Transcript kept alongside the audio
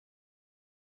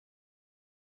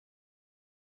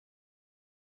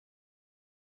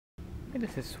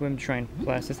This is Swimtrine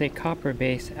Plus. It's a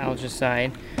copper-based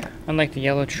algaecide. Unlike the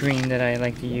Yellowtrine that I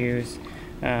like to use,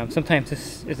 sometimes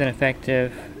this isn't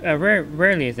effective.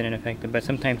 Rarely is it ineffective, but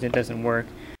sometimes it doesn't work.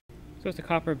 So it's a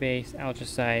copper-based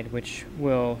algaecide, which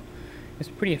is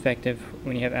pretty effective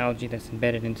when you have algae that's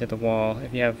embedded into the wall.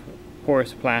 If you have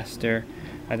porous plaster,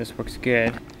 this works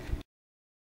good.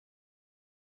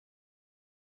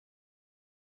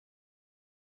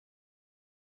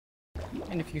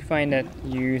 And if you find that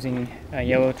you're using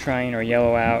Yellowtrine or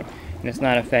Yellow Out and it's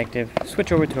not effective, switch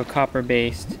over to a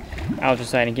copper-based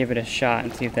algaecide and give it a shot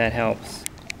and see if that helps.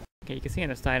 Okay, you can see on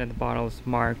the side of the bottle is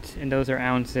marked, and those are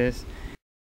ounces.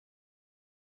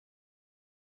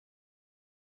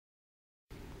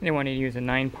 And they want you to use a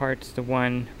 9 parts to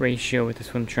 1 ratio with the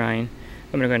Swimtrine.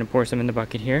 I'm going to go ahead and pour some in the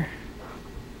bucket here.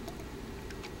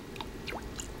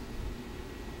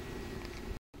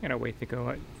 I'm going to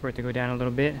wait for it to go down a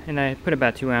little bit, and I put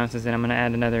about 2 ounces in. I'm going to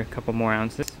add another couple more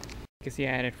ounces. You can see I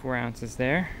added 4 ounces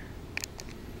there.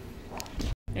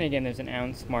 And again, there's an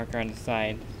ounce marker on the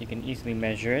side. You can easily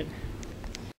measure it. I'm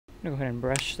going to go ahead and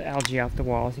brush the algae off the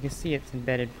walls. You can see it's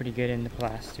embedded pretty good in the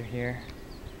plaster here.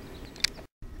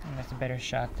 And that's a better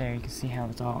shot there. You can see how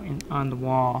it's all on the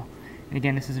wall. And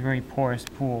again, this is a very porous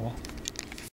pool.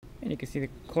 And you can see the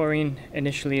chlorine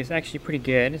initially is actually pretty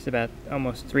good. It's about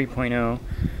almost 3.0.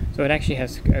 So it actually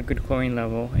has a good chlorine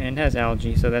level, and it has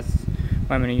algae, so that's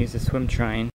why I'm going to use the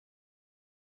Swimtrine.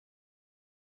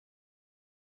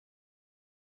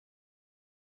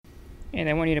 And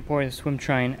I want you to pour the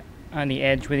Swimtrine on the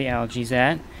edge where the algae's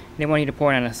at. They want you to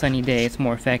pour it on a sunny day. It's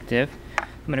more effective.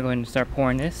 I'm going to go ahead and start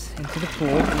pouring this into the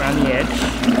pool around the edge.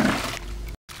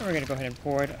 And we're going to go ahead and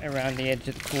pour it around the edge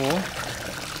of the pool.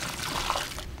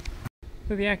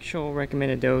 So the actual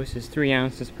recommended dose is 3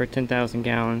 ounces per 10,000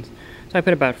 gallons. So I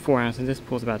put about 4 ounces. This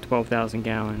pool is about 12,000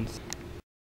 gallons.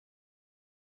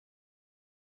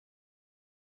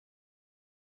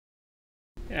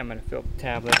 And I'm going to fill up the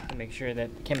tablet to make sure that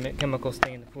chemicals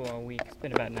stay in the pool all week. It's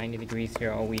been about 90 degrees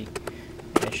here all week,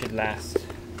 and it should last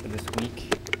for this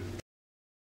week.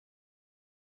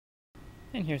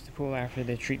 And here's the pool after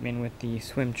the treatment with the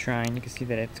Swimtrine. You can see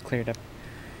that it's cleared up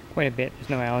quite a bit. There's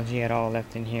no algae at all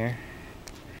left in here.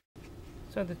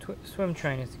 So the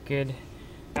Swimtrine is a good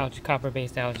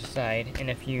copper-based algaecide, and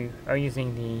if you are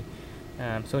using the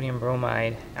sodium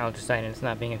bromide algaecide and it's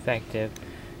not being effective,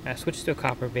 switch to a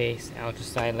copper-based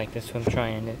algaecide like the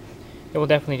Swimtrine. It will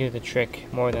definitely do the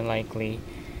trick more than likely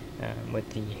with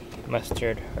the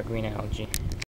mustard or green algae.